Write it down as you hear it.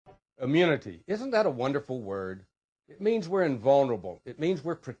Immunity. Isn't that a wonderful word? It means we're invulnerable. It means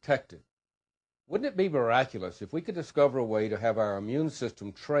we're protected. Wouldn't it be miraculous if we could discover a way to have our immune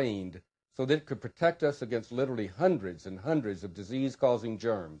system trained so that it could protect us against literally hundreds and hundreds of disease-causing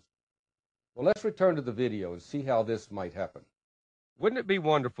germs? Well, let's return to the video and see how this might happen. Wouldn't it be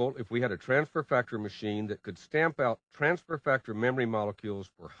wonderful if we had a transfer factor machine that could stamp out transfer factor memory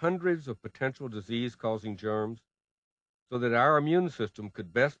molecules for hundreds of potential disease-causing germs so that our immune system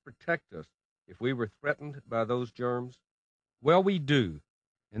could best protect us if we were threatened by those germs? Well, we do,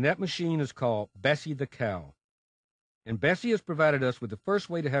 and that machine is called Bessie the cow. And Bessie has provided us with the first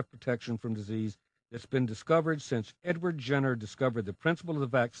way to have protection from disease that's been discovered since Edward Jenner discovered the principle of the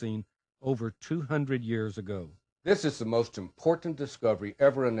vaccine over 200 years ago. This is the most important discovery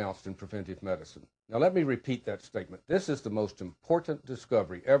ever announced in preventive medicine. Now let me repeat that statement. This is the most important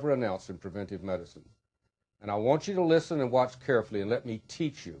discovery ever announced in preventive medicine. And I want you to listen and watch carefully and let me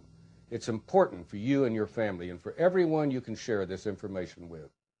teach you. It's important for you and your family and for everyone you can share this information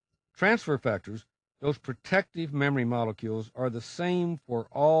with. Transfer factors, those protective memory molecules, are the same for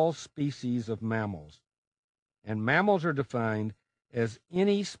all species of mammals. And mammals are defined as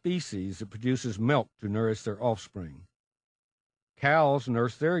any species that produces milk to nourish their offspring. Cows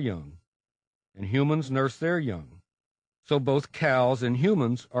nurse their young, and humans nurse their young. So both cows and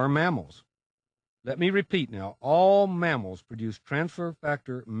humans are mammals. Let me repeat now, all mammals produce transfer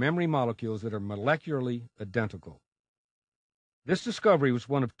factor memory molecules that are molecularly identical. This discovery was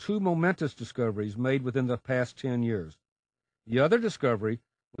one of two momentous discoveries made within the past 10 years. The other discovery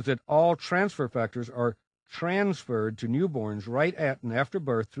was that all transfer factors are transferred to newborns right at and after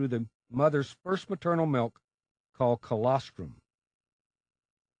birth through the mother's first maternal milk called colostrum.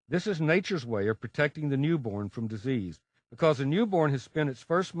 This is nature's way of protecting the newborn from disease because the newborn has spent its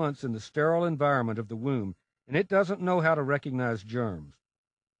first months in the sterile environment of the womb and it doesn't know how to recognize germs.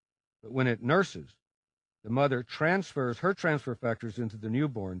 But when it nurses, the mother transfers her transfer factors into the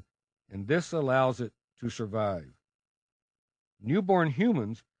newborn and this allows it to survive. Newborn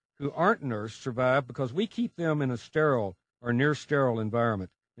humans who aren't nursed survive because we keep them in a sterile or near sterile environment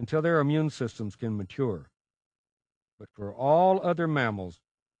until their immune systems can mature. But for all other mammals,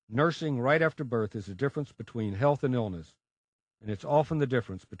 nursing right after birth is the difference between health and illness, and it's often the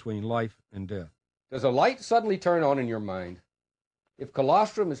difference between life and death. Does a light suddenly turn on in your mind? If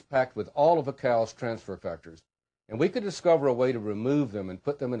colostrum is packed with all of a cow's transfer factors, and we could discover a way to remove them and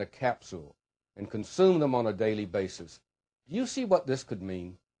put them in a capsule and consume them on a daily basis, do you see what this could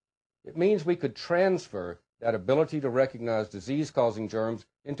mean? It means we could transfer that ability to recognize disease-causing germs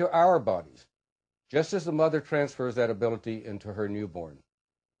into our bodies, just as the mother transfers that ability into her newborn.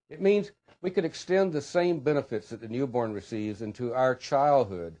 It means we could extend the same benefits that the newborn receives into our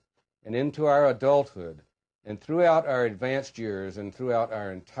childhood and into our adulthood and throughout our advanced years and throughout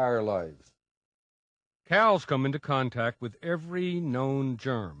our entire lives. Cows come into contact with every known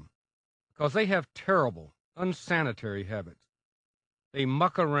germ because they have terrible, unsanitary habits. They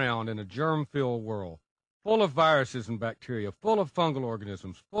muck around in a germ-filled world, full of viruses and bacteria, full of fungal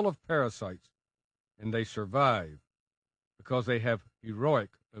organisms, full of parasites, and they survive because they have heroic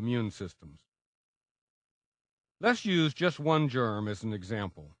immune systems. Let's use just one germ as an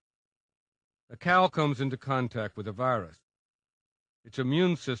example. A cow comes into contact with a virus. Its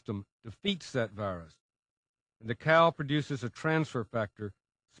immune system defeats that virus, and the cow produces a transfer factor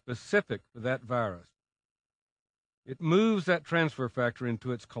specific for that virus. It moves that transfer factor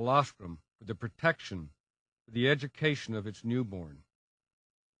into its colostrum for the protection, for the education of its newborn.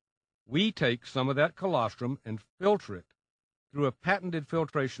 We take some of that colostrum and filter it through a patented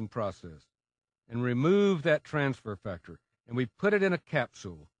filtration process and remove that transfer factor, and we put it in a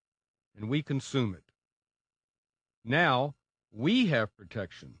capsule, and we consume it. Now, we have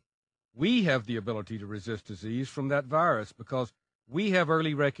protection. We have the ability to resist disease from that virus because we have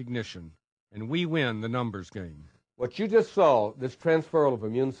early recognition, and we win the numbers game. What you just saw, this transferal of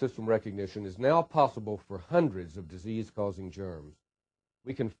immune system recognition, is now possible for hundreds of disease-causing germs.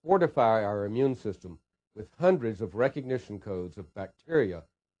 We can fortify our immune system with hundreds of recognition codes of bacteria,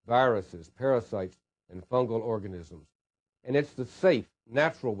 viruses, parasites, and fungal organisms. And it's the safe,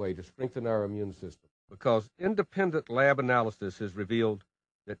 natural way to strengthen our immune system because independent lab analysis has revealed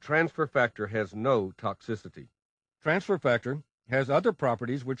that transfer factor has no toxicity. Transfer factor has other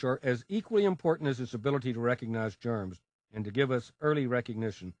properties which are as equally important as its ability to recognize germs and to give us early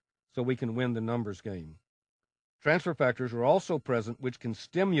recognition so we can win the numbers game. Transfer factors are also present which can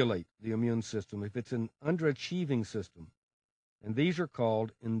stimulate the immune system if it's an underachieving system, and these are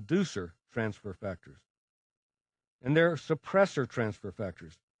called inducer transfer factors. And there are suppressor transfer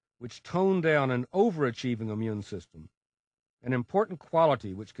factors which tone down an overachieving immune system, an important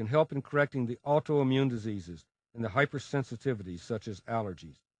quality which can help in correcting the autoimmune diseases and the hypersensitivities such as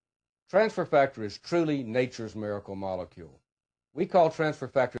allergies. Transfer factor is truly nature's miracle molecule. We call transfer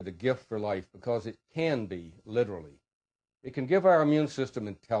factor the gift for life because it can be, literally. It can give our immune system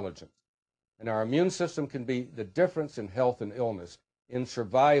intelligence, and our immune system can be the difference in health and illness, in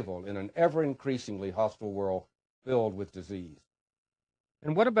survival in an ever-increasingly hostile world filled with disease.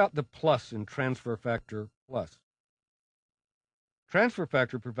 And what about the plus in transfer factor plus? Transfer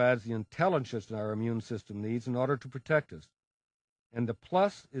factor provides the intelligence our immune system needs in order to protect us. And the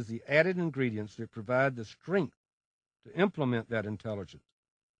plus is the added ingredients that provide the strength to implement that intelligence.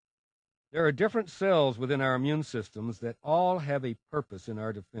 There are different cells within our immune systems that all have a purpose in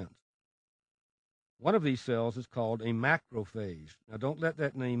our defense. One of these cells is called a macrophage. Now, don't let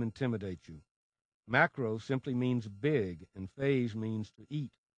that name intimidate you. Macro simply means big, and phage means to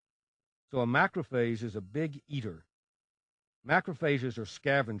eat. So a macrophage is a big eater. Macrophages are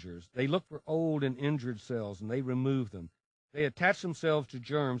scavengers. They look for old and injured cells, and they remove them. They attach themselves to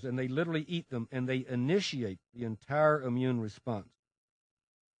germs, and they literally eat them, and they initiate the entire immune response.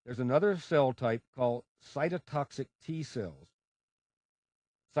 There's another cell type called cytotoxic T cells.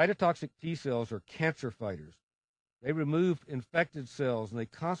 Cytotoxic T cells are cancer fighters. They remove infected cells, and they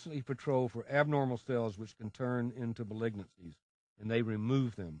constantly patrol for abnormal cells which can turn into malignancies, and they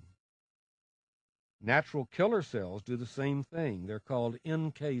remove them. Natural killer cells do the same thing. They're called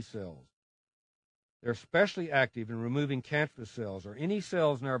NK cells. They're especially active in removing cancerous cells or any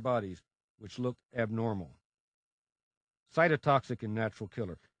cells in our bodies which look abnormal. Cytotoxic and natural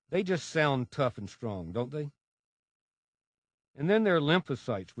killer. They just sound tough and strong, don't they? And then there are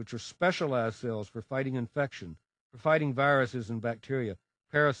lymphocytes, which are specialized cells for fighting infection, for fighting viruses and bacteria,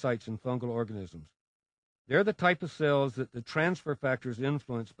 parasites and fungal organisms. They're the type of cells that the transfer factors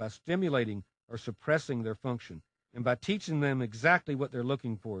influence by stimulating or suppressing their function, and by teaching them exactly what they're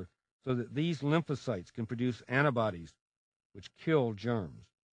looking for, so that these lymphocytes can produce antibodies which kill germs.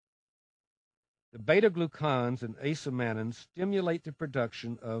 The beta-glucans and acemannins stimulate the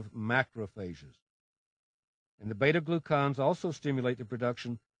production of macrophages. And the beta-glucans also stimulate the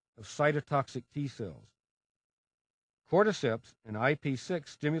production of cytotoxic T cells. Cordyceps and IP6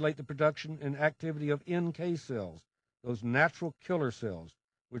 stimulate the production and activity of NK cells, those natural killer cells,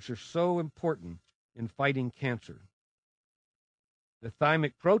 which are so important in fighting cancer. The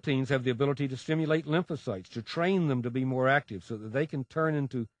thymic proteins have the ability to stimulate lymphocytes, to train them to be more active so that they can turn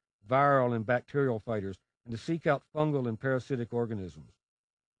into viral and bacterial fighters and to seek out fungal and parasitic organisms.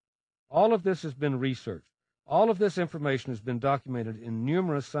 All of this has been researched. All of this information has been documented in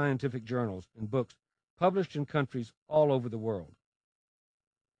numerous scientific journals and books published in countries all over the world.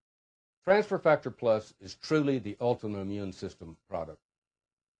 Transfer Factor Plus is truly the ultimate immune system product.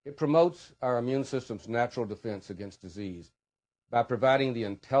 It promotes our immune system's natural defense against disease by providing the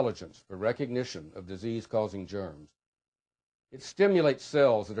intelligence for recognition of disease-causing germs. It stimulates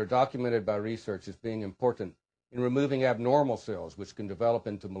cells that are documented by research as being important in removing abnormal cells which can develop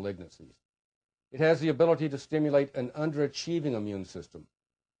into malignancies. It has the ability to stimulate an underachieving immune system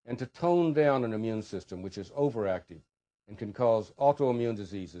and to tone down an immune system which is overactive and can cause autoimmune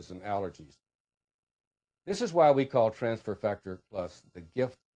diseases and allergies. This is why we call Transfer Factor Plus the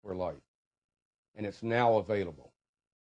gift for life, and it's now available.